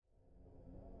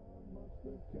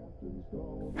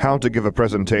How to give a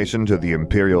presentation to the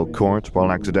Imperial Court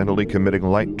while accidentally committing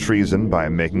light treason by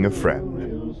making a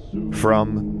friend.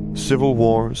 From Civil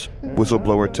Wars,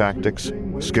 Whistleblower Tactics,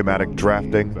 Schematic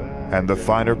Drafting, and the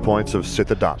Finer Points of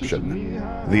Sith Adoption,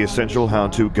 the essential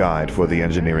how-to guide for the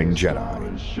Engineering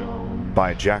Jedi.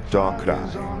 By Jackdaw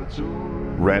Cry.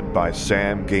 Read by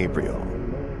Sam Gabriel.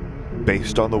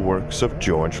 Based on the works of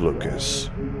George Lucas.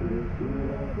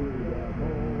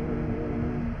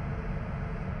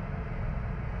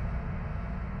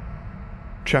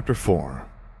 Chapter 4.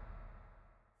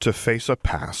 To Face a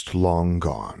Past Long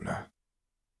Gone.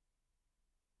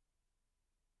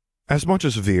 As much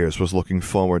as Veers was looking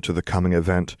forward to the coming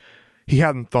event, he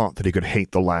hadn't thought that he could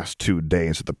hate the last 2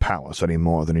 days at the palace any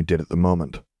more than he did at the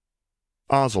moment.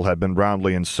 Ozzel had been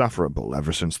roundly insufferable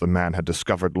ever since the man had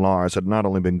discovered Lars had not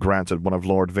only been granted one of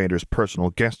Lord Vader's personal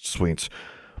guest suites,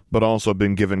 but also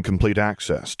been given complete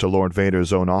access to Lord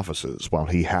Vader's own offices while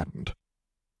he hadn't.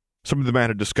 Something the man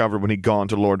had discovered when he'd gone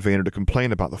to Lord Vader to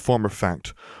complain about the former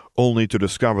fact, only to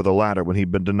discover the latter when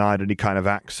he'd been denied any kind of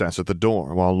access at the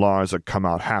door, while Lars had come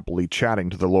out happily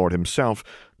chatting to the Lord himself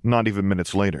not even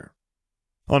minutes later.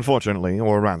 Unfortunately,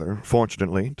 or rather,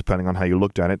 fortunately, depending on how you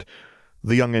looked at it,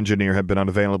 the young engineer had been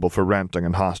unavailable for ranting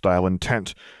and hostile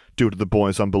intent due to the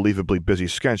boy's unbelievably busy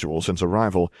schedule since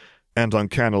arrival and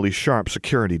uncannily sharp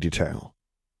security detail.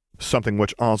 Something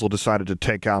which Ozzel decided to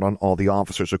take out on all the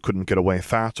officers who couldn't get away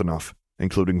fast enough,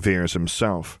 including Veers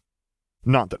himself.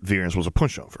 Not that Veers was a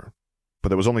pushover, but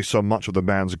there was only so much of the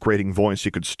man's grating voice he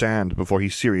could stand before he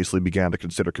seriously began to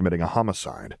consider committing a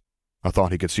homicide, a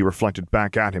thought he could see reflected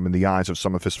back at him in the eyes of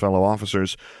some of his fellow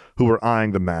officers, who were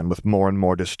eyeing the man with more and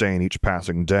more disdain each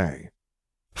passing day.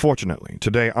 Fortunately,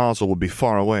 today Ozzel would be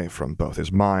far away from both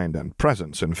his mind and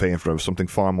presence in favor of something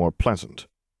far more pleasant.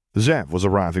 Zev was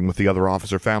arriving with the other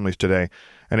officer families today,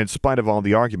 and in spite of all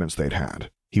the arguments they'd had,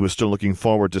 he was still looking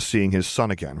forward to seeing his son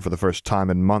again for the first time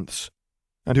in months.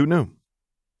 And who knew?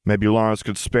 Maybe Lars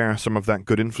could spare some of that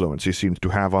good influence he seemed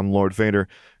to have on Lord Vader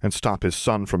and stop his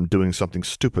son from doing something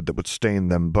stupid that would stain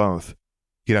them both.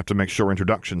 He'd have to make sure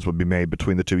introductions would be made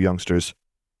between the two youngsters.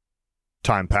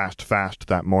 Time passed fast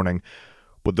that morning,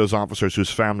 with those officers whose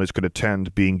families could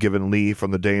attend being given leave from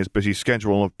the day's busy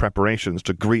schedule of preparations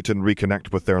to greet and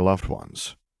reconnect with their loved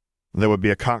ones. There would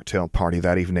be a cocktail party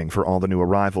that evening for all the new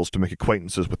arrivals to make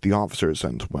acquaintances with the officers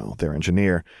and, well, their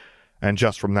engineer, and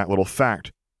just from that little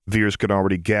fact, Veers could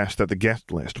already guess that the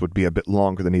guest list would be a bit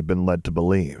longer than he'd been led to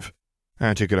believe,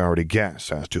 and he could already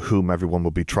guess as to whom everyone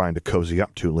would be trying to cozy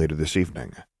up to later this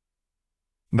evening.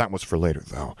 That was for later,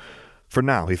 though. For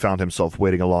now, he found himself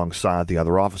waiting alongside the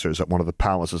other officers at one of the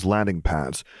palace's landing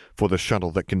pads for the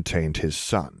shuttle that contained his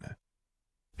son.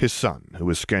 His son, who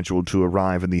was scheduled to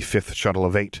arrive in the 5th shuttle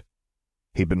of 8.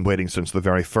 He'd been waiting since the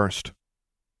very first.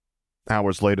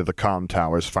 Hours later, the comm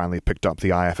towers finally picked up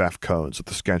the IFF codes of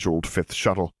the scheduled 5th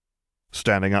shuttle.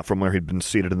 Standing up from where he'd been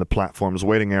seated in the platform's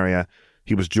waiting area,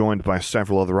 he was joined by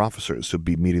several other officers who'd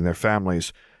be meeting their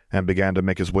families, and began to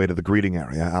make his way to the greeting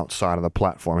area outside of the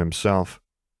platform himself.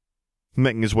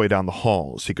 Making his way down the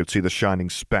halls, he could see the shining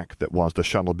speck that was the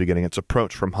shuttle beginning its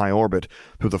approach from high orbit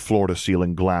through the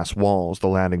floor-to-ceiling glass walls the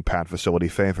landing pad facility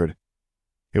favored.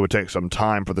 It would take some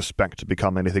time for the speck to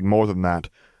become anything more than that,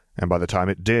 and by the time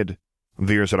it did,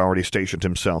 Veers had already stationed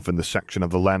himself in the section of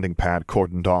the landing pad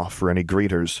cordoned off for any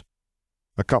greeters.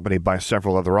 Accompanied by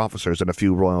several other officers and a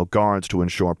few royal guards to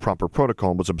ensure proper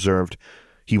protocol was observed,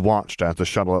 he watched as the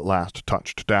shuttle at last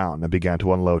touched down and began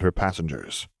to unload her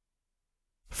passengers.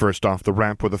 First off the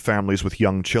ramp were the families with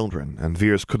young children, and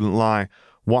Veers couldn't lie,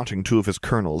 watching 2 of his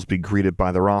colonels be greeted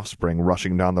by their offspring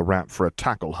rushing down the ramp for a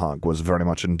tackle hug was very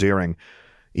much endearing,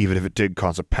 even if it did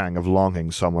cause a pang of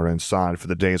longing somewhere inside for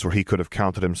the days where he could have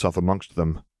counted himself amongst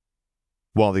them.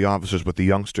 While the officers with the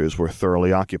youngsters were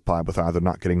thoroughly occupied with either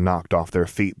not getting knocked off their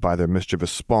feet by their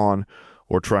mischievous spawn,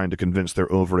 or trying to convince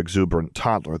their over-exuberant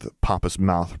toddler that Papa's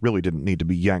mouth really didn't need to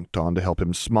be yanked on to help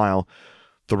him smile,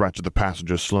 the rest of the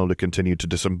passengers slowly continued to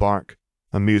disembark,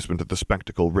 amusement at the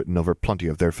spectacle written over plenty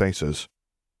of their faces,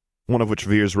 one of which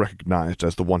Veers recognized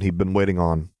as the one he'd been waiting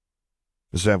on.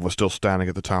 Zev was still standing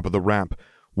at the top of the ramp,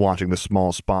 watching the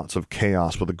small spots of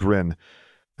chaos with a grin,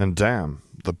 and damn,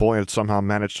 the boy had somehow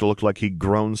managed to look like he'd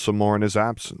grown some more in his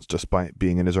absence, despite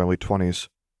being in his early 20s.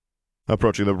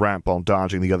 Approaching the ramp while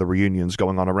dodging the other reunions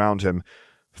going on around him,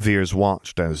 Veers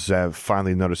watched as Zev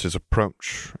finally noticed his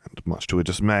approach, and much to his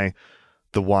dismay,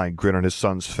 the wide grin on his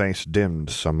son's face dimmed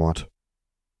somewhat.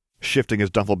 Shifting his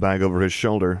duffel bag over his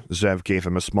shoulder, Zev gave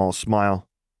him a small smile.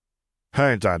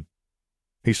 "Hey, Dad."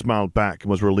 He smiled back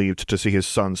and was relieved to see his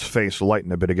son's face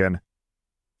lighten a bit again.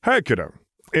 "Hey, kiddo.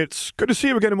 It's good to see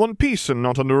you again in one piece and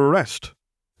not under arrest.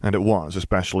 And it was,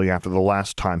 especially after the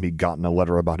last time he'd gotten a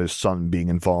letter about his son being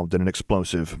involved in an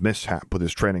explosive mishap with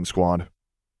his training squad.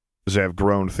 Zev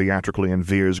groaned theatrically and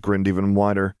Veers grinned even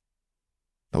wider.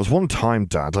 That was one time,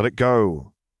 Dad, let it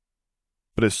go.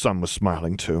 But his son was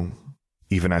smiling too,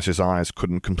 even as his eyes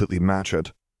couldn't completely match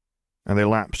it, and they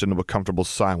lapsed into a comfortable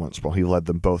silence while he led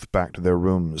them both back to their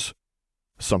rooms.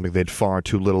 Something they'd far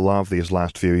too little of these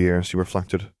last few years, he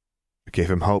reflected. It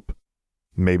gave him hope.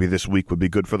 Maybe this week would be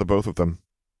good for the both of them.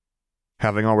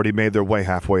 Having already made their way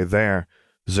halfway there,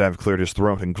 Zev cleared his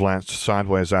throat and glanced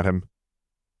sideways at him.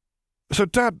 So,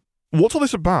 Dad, what's all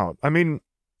this about? I mean,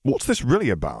 what's this really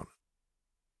about?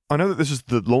 I know that this is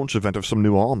the launch event of some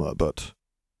new armor, but...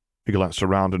 He glanced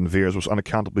around and Veers was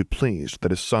unaccountably pleased that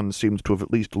his son seemed to have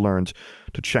at least learned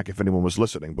to check if anyone was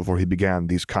listening before he began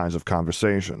these kinds of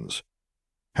conversations.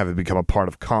 Having become a part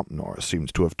of Compnor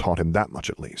seemed to have taught him that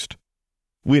much at least.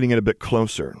 Leaning in a bit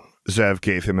closer, Zev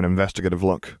gave him an investigative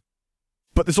look.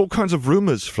 But there's all kinds of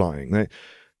rumors flying. They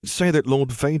say that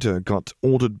Lord Vader got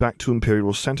ordered back to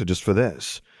Imperial Center just for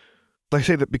this. They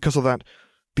say that because of that,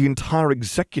 the entire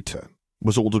Executor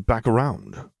was ordered back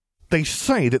around. They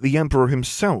say that the Emperor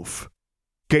himself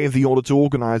gave the order to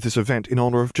organize this event in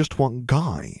honor of just one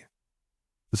guy.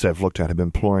 Zev looked at him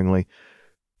imploringly.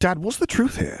 Dad, what's the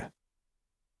truth here?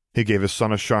 He gave his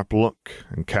son a sharp look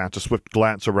and cast a swift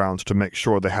glance around to make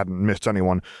sure they hadn't missed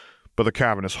anyone, but the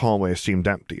cavernous hallway seemed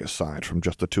empty aside from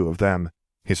just the two of them,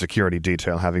 his security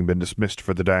detail having been dismissed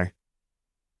for the day.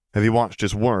 He watched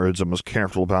his words and was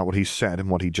careful about what he said and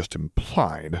what he just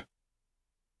implied.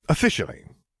 Officially,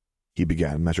 he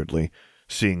began measuredly,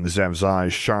 seeing Zev's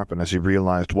eyes sharpen as he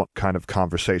realized what kind of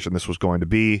conversation this was going to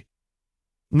be.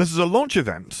 This is a launch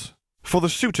event for the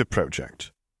Suitor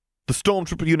Project, the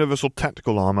Stormtrooper Universal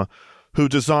Tactical Armor, whose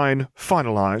design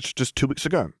finalized just 2 weeks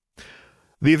ago.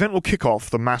 The event will kick off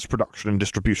the mass production and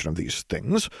distribution of these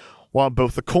things, while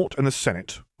both the Court and the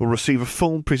Senate will receive a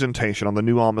full presentation on the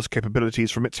new armor's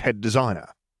capabilities from its head designer.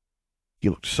 He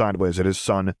looked sideways at his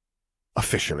son.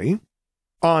 Officially,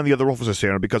 I and the other officers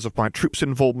here are because of my troops'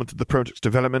 involvement in the project's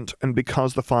development and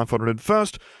because the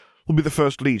 501st will be the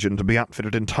first Legion to be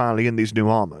outfitted entirely in these new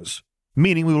armors,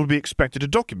 meaning we will be expected to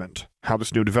document how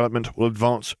this new development will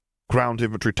advance ground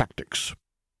infantry tactics.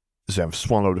 Zev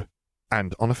swallowed.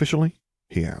 And unofficially?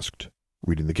 He asked,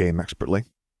 reading the game expertly.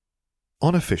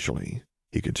 Unofficially,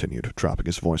 he continued, dropping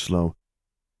his voice low,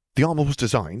 the armor was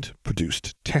designed,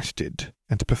 produced, tested,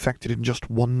 and perfected in just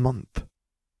 1 month.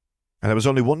 And there was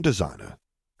only one designer,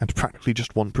 and practically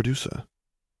just one producer.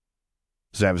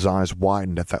 Zev's eyes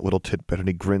widened at that little tidbit and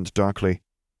he grinned darkly.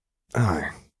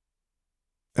 Aye.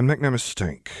 And make no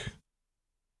mistake,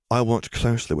 I worked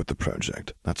closely with the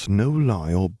project. That's no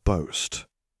lie or boast.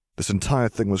 This entire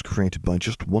thing was created by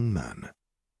just one man.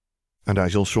 And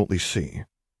as you'll shortly see,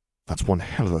 that's one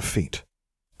hell of a feat.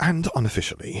 And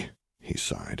unofficially, he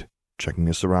sighed, checking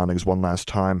his surroundings one last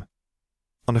time.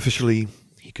 Unofficially,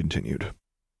 he continued,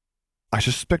 I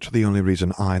suspect the only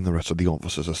reason I and the rest of the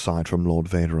officers aside from Lord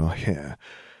Vader are here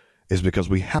is because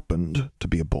we happened to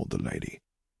be aboard the Lady,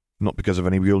 not because of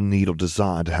any real need or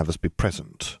desire to have us be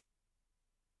present.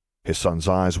 His son's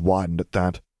eyes widened at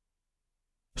that.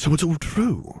 So it's all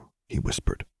true, he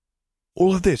whispered.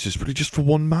 All of this is really just for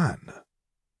one man.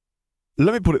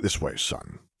 Let me put it this way,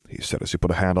 son, he said as he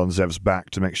put a hand on Zev's back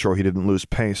to make sure he didn't lose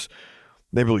pace.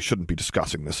 They really shouldn't be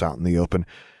discussing this out in the open.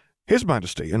 His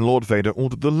Majesty and Lord Vader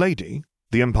ordered the Lady,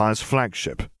 the Empire's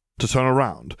flagship, to turn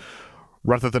around,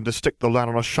 rather than to stick the lad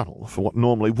on a shuttle for what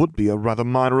normally would be a rather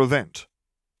minor event.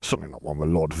 Certainly not one where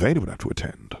Lord Vader would have to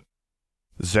attend.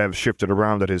 Zev shifted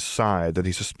around at his side, and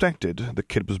he suspected the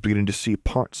kid was beginning to see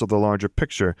parts of the larger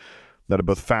picture that had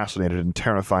both fascinated and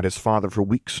terrified his father for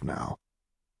weeks now.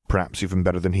 Perhaps even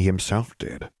better than he himself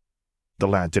did. The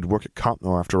lad did work at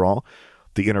Compnor, after all.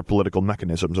 The inner political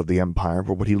mechanisms of the Empire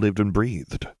were what he lived and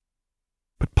breathed.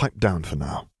 But pipe down for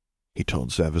now, he told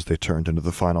Zev as they turned into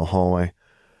the final hallway.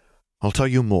 I'll tell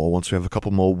you more once we have a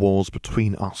couple more walls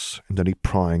between us and any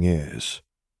prying ears.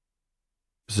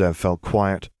 Zev fell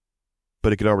quiet,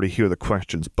 but he could already hear the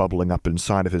questions bubbling up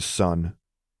inside of his son.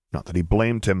 Not that he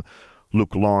blamed him.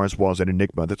 Luke Lars was an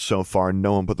enigma that so far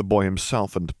no one but the boy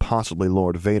himself and possibly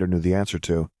Lord Vader knew the answer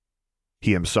to.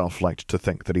 He himself liked to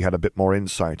think that he had a bit more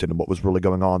insight into what was really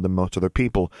going on than most other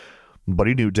people, but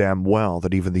he knew damn well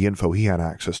that even the info he had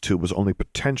access to was only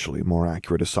potentially more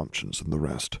accurate assumptions than the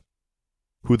rest.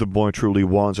 Who the boy truly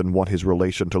was and what his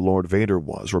relation to Lord Vader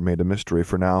was remained a mystery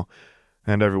for now,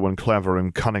 and everyone clever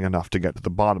and cunning enough to get to the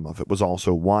bottom of it was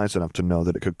also wise enough to know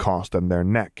that it could cost them their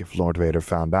neck if Lord Vader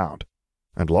found out.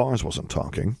 And Lars wasn't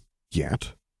talking.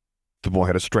 Yet. The boy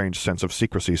had a strange sense of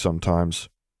secrecy sometimes.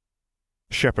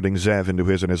 Shepherding Zev into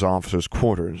his and his officer's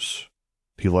quarters,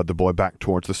 he led the boy back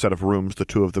towards the set of rooms the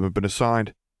two of them had been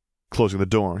assigned. Closing the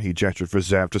door, he gestured for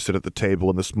Zev to sit at the table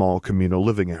in the small communal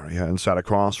living area and sat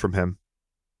across from him.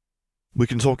 "We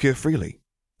can talk here freely?"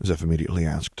 Zev immediately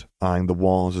asked, eyeing the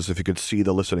walls as if he could see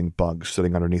the listening bugs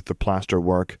sitting underneath the plaster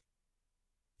work.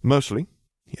 "Mostly,"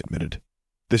 he admitted.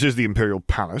 "This is the Imperial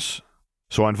Palace,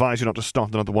 so I advise you not to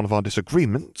start another one of our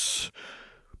disagreements.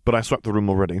 But I swept the room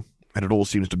already, and it all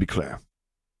seems to be clear."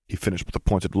 He finished with a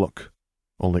pointed look,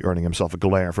 only earning himself a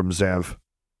glare from Zev.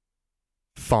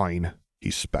 "Fine,"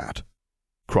 he spat,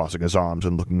 crossing his arms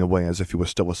and looking away as if he was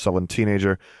still a sullen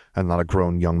teenager and not a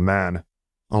grown young man.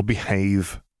 "I'll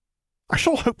behave." "I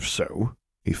shall hope so,"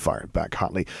 he fired back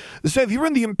hotly. "Zev, you're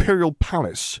in the Imperial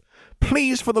Palace.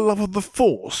 Please, for the love of the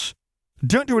Force,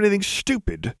 don't do anything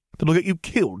stupid that'll get you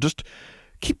killed. Just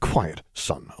keep quiet,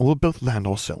 son, or we'll both land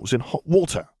ourselves in hot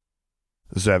water."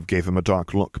 Zev gave him a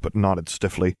dark look, but nodded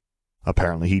stiffly.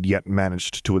 Apparently he'd yet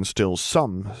managed to instill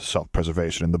some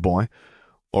self-preservation in the boy,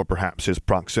 or perhaps his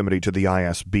proximity to the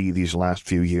ISB these last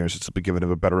few years had simply given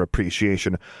him a better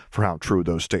appreciation for how true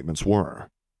those statements were.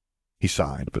 He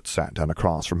sighed, but sat down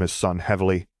across from his son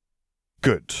heavily.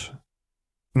 "Good.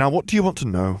 Now what do you want to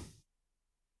know?"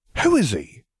 "Who is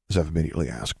he?" Zev immediately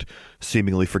asked,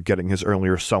 seemingly forgetting his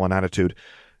earlier sullen attitude.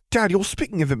 "Dad, you're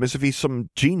speaking of him as if he's some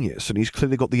genius, and he's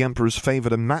clearly got the Emperor's favor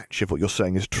to match if what you're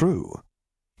saying is true.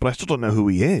 But I still don't know who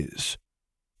he is.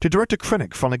 Did Director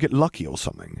Krennic finally get lucky or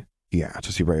something?" he asked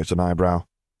as he raised an eyebrow.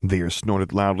 Veer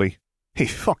snorted loudly. "He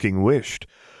fucking wished.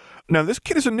 No, this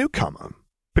kid is a newcomer,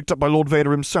 picked up by Lord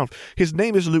Vader himself. His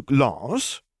name is Luke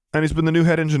Lars, and he's been the new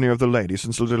head engineer of the Lady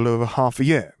since a little over half a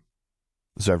year."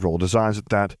 Zev rolled his eyes at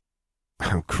that.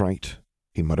 "Oh, great,"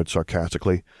 he muttered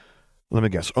sarcastically. "Let me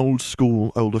guess, old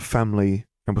school, older family,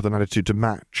 and with an attitude to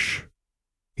match."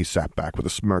 He sat back with a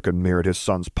smirk and mirrored his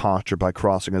son's posture by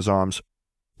crossing his arms.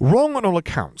 "Wrong on all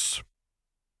accounts.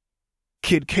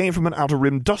 Kid came from an outer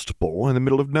rim dust bowl in the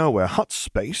middle of nowhere, hut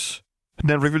space. Had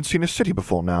never even seen a city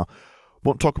before now.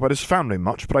 Won't talk about his family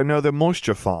much, but I know they're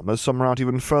moisture farmers somewhere out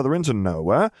even further into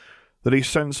nowhere that he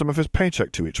sends some of his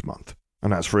paycheck to each month.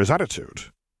 And as for his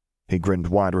attitude," he grinned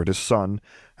wider at his son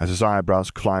as his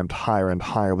eyebrows climbed higher and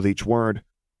higher with each word.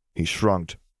 He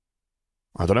shrugged.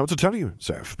 "I don't know what to tell you,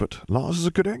 Zev, but Lars is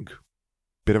a good egg.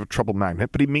 Bit of a trouble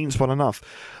magnet, but he means well enough.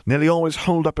 Nearly always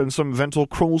holed up in some ventral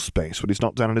crawl space when he's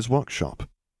not down in his workshop.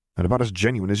 And about as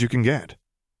genuine as you can get."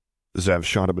 Zev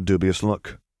shot up a dubious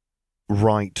look.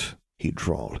 "Right," he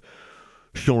drawled.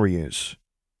 "Sure he is.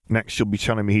 Next you'll be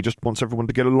telling me he just wants everyone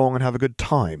to get along and have a good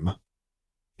time."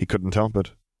 He couldn't help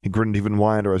it. He grinned even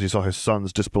wider as he saw his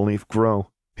son's disbelief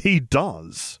grow. "He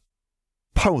does."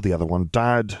 "Poe the other one,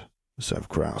 Dad," Zev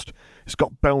groused. "He's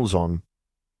got bells on.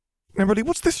 Now really,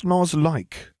 what's this Lars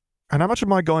like? And how much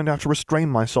am I going to have to restrain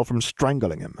myself from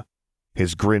strangling him?"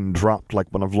 His grin dropped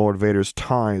like one of Lord Vader's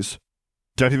ties.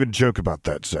 "Don't even joke about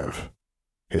that, Zev."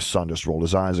 His son just rolled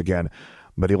his eyes again,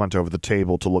 but he went over the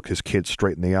table to look his kid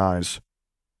straight in the eyes.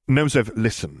 "No, Zev,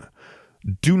 listen.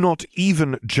 Do not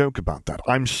even joke about that.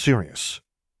 I'm serious."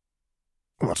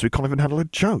 "What, so we can't even handle a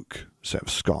joke?" Zev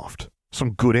scoffed.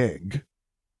 "Some good egg."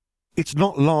 "It's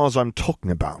not Lars I'm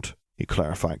talking about," he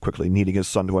clarified quickly, needing his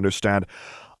son to understand.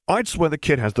 "I'd swear the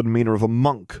kid has the demeanor of a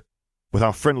monk, with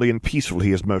how friendly and peaceful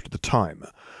he is most of the time.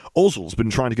 Ozzel's been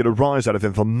trying to get a rise out of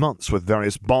him for months with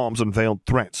various bombs and veiled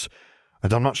threats,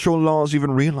 and I'm not sure Lars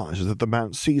even realizes that the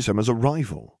man sees him as a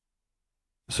rival."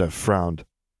 Zev frowned.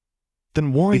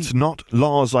 "Then why—" "It's not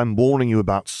Lars I'm warning you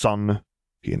about, son,"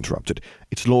 he interrupted.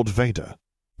 "It's Lord Vader,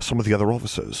 some of the other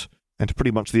officers, and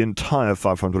pretty much the entire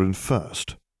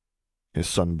 501st. His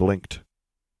son blinked.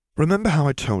 "Remember how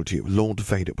I told you Lord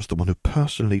Vader was the one who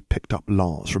personally picked up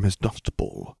Lars from his dust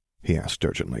ball?" he asked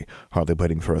urgently, hardly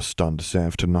waiting for a stunned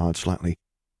Zev to nod slightly.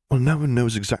 "Well, no one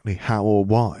knows exactly how or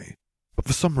why, but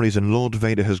for some reason Lord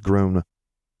Vader has grown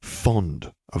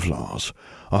fond of Lars.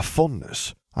 A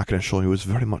fondness, I can assure you, is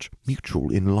very much mutual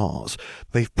in Lars.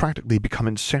 They've practically become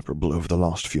inseparable over the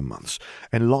last few months,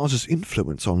 and Lars's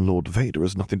influence on Lord Vader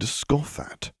is nothing to scoff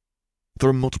at. There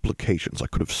are multiple occasions I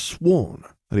could have sworn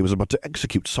that he was about to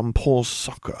execute some poor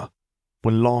sucker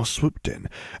when Lars swooped in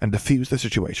and defused the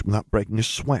situation without breaking a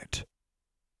sweat.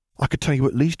 I could tell you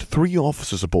at least 3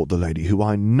 officers aboard the Lady who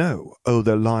I know owe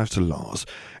their lives to Lars,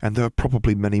 and there are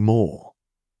probably many more."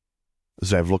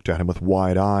 Zev looked at him with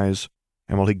wide eyes,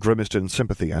 and while he grimaced in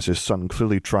sympathy as his son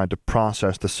clearly tried to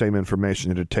process the same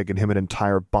information it had taken him an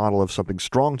entire bottle of something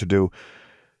strong to do,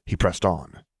 he pressed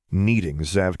on, needing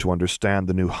Zev to understand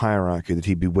the new hierarchy that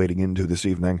he'd be wading into this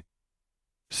evening.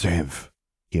 "Zev,"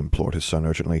 he implored his son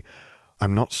urgently,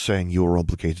 I'm not saying you are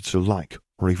obligated to like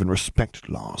or even respect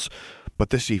Lars, but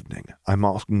this evening I'm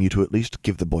asking you to at least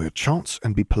give the boy a chance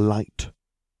and be polite,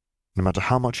 no matter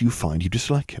how much you find you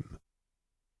dislike him.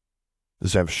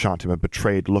 Zev shot him a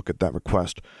betrayed look at that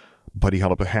request, but he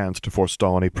held up a hand to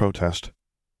forestall any protest.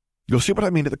 You'll see what I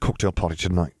mean at the cocktail party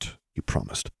tonight, he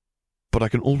promised. But I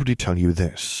can already tell you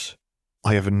this.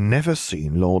 I have never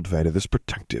seen Lord Vader this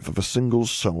protective of a single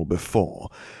soul before,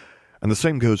 and the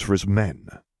same goes for his men.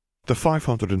 The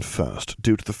 501st,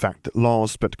 due to the fact that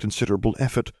Lars spent considerable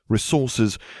effort,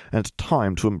 resources, and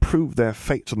time to improve their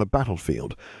fates on the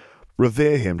battlefield,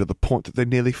 revere him to the point that they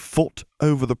nearly fought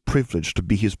over the privilege to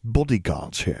be his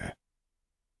bodyguards here.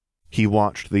 He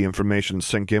watched the information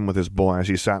sink in with his boy as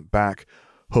he sat back,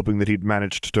 hoping that he'd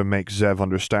managed to make Zev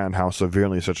understand how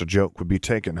severely such a joke would be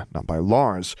taken, not by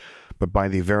Lars, but by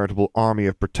the veritable army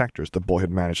of protectors the boy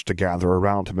had managed to gather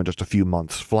around him in just a few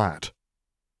months flat.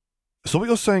 So what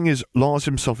you're saying is Lars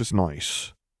himself is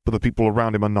nice, but the people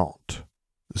around him are not,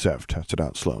 Zev tested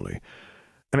out slowly.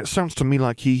 And it sounds to me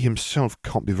like he himself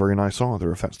can't be very nice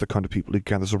either if that's the kind of people he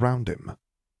gathers around him.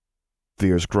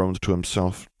 Veers groaned to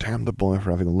himself, damn the boy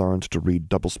for having learned to read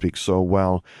doublespeak so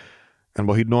well, and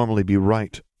while he'd normally be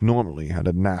right, normally had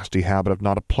a nasty habit of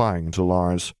not applying to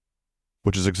Lars,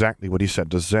 which is exactly what he said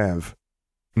to Zev.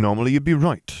 Normally you'd be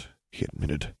right, he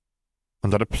admitted,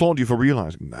 and I'd applaud you for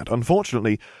realizing that.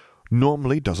 Unfortunately,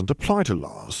 normally doesn't apply to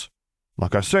Lars.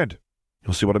 Like I said,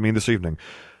 you'll see what I mean this evening,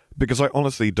 because I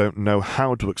honestly don't know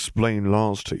how to explain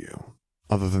Lars to you,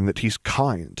 other than that he's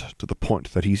kind to the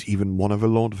point that he's even won over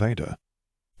Lord Vader,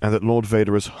 and that Lord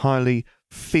Vader is highly,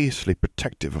 fiercely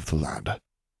protective of the lad.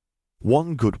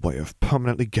 One good way of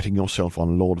permanently getting yourself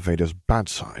on Lord Vader's bad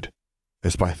side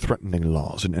is by threatening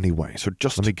Lars in any way, so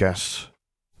just let me guess,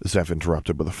 Zev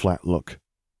interrupted with a flat look.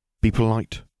 Be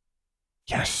polite.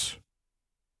 Yes.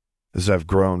 Zev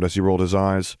groaned as he rolled his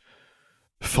eyes.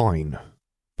 Fine,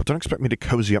 but don't expect me to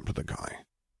cozy up to the guy.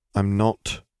 I'm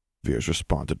not, Veers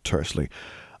responded tersely.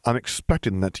 I'm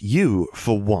expecting that you,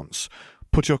 for once,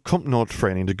 put your Compnor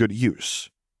training to good use,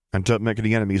 and don't make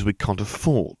any enemies we can't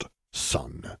afford,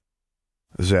 son.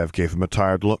 Zev gave him a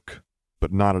tired look,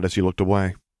 but nodded as he looked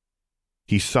away.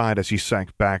 He sighed as he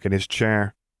sank back in his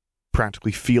chair,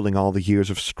 practically feeling all the years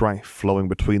of strife flowing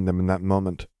between them in that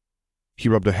moment. He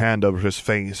rubbed a hand over his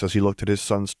face as he looked at his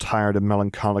son's tired and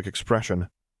melancholic expression.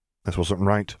 This wasn't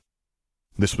right.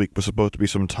 This week was supposed to be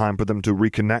some time for them to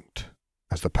reconnect,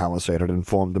 as the Palisade had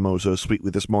informed them oh so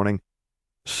sweetly this morning.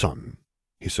 Son,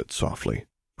 he said softly,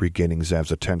 regaining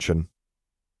Zev's attention.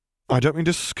 I don't mean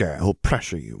to scare or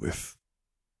pressure you with...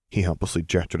 He helplessly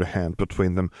gestured a hand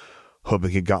between them,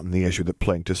 hoping he'd gotten the issue that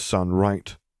plagued his son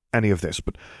right. Any of this,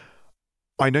 but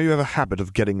I know you have a habit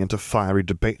of getting into fiery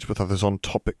debates with others on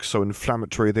topics so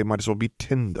inflammatory they might as well be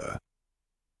tinder.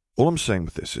 All I'm saying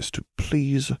with this is to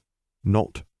please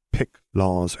not pick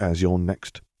Lars as your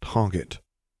next target.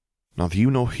 Neither you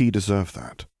nor he deserve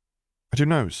that. And who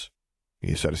knows,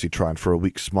 he said as he tried for a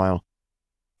weak smile.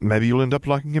 Maybe you'll end up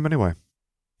liking him anyway.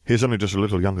 He's only just a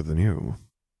little younger than you.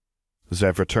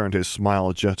 Zev returned his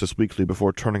smile just as weakly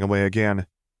before turning away again.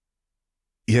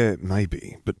 Yeah,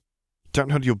 maybe, but don't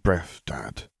hold your breath,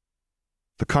 Dad.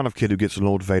 The kind of kid who gets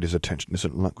Lord Vader's attention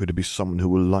isn't likely to be someone who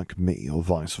will like me or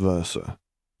vice versa,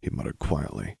 he muttered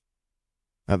quietly.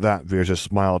 At that, Veers'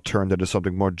 smile turned into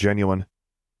something more genuine.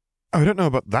 I don't know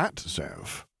about that,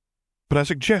 Zev, but I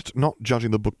suggest not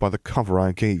judging the book by the cover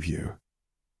I gave you.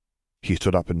 He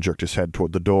stood up and jerked his head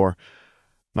toward the door.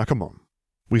 Now come on.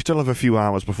 We still have a few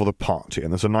hours before the party,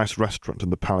 and there's a nice restaurant in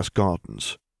the palace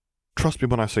gardens. Trust me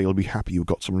when I say you'll be happy you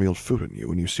got some real food in you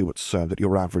when you see what's served at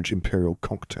your average imperial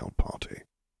cocktail party.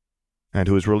 And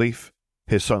to his relief,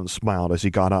 his son smiled as he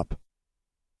got up.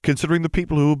 Considering the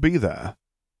people who will be there,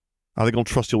 I think I'll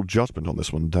trust your judgment on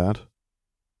this one, Dad.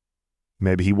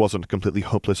 Maybe he wasn't completely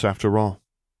hopeless after all.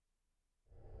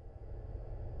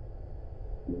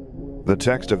 The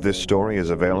text of this story is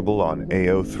available on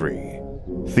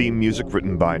AO3. Theme music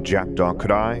written by Jackdaw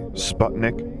Krai,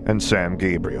 Sputnik, and Sam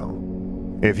Gabriel.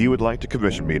 If you would like to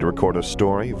commission me to record a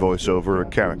story, voiceover, or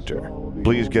character,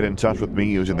 please get in touch with me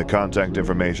using the contact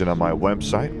information on my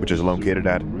website, which is located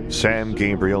at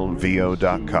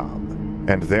samgabrielvo.com.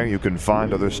 And there you can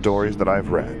find other stories that I've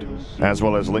read, as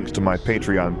well as links to my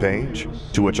Patreon page,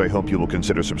 to which I hope you will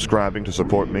consider subscribing to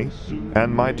support me,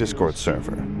 and my Discord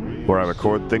server, where I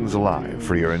record things live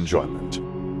for your enjoyment.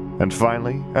 And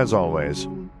finally, as always,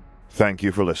 thank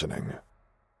you for listening.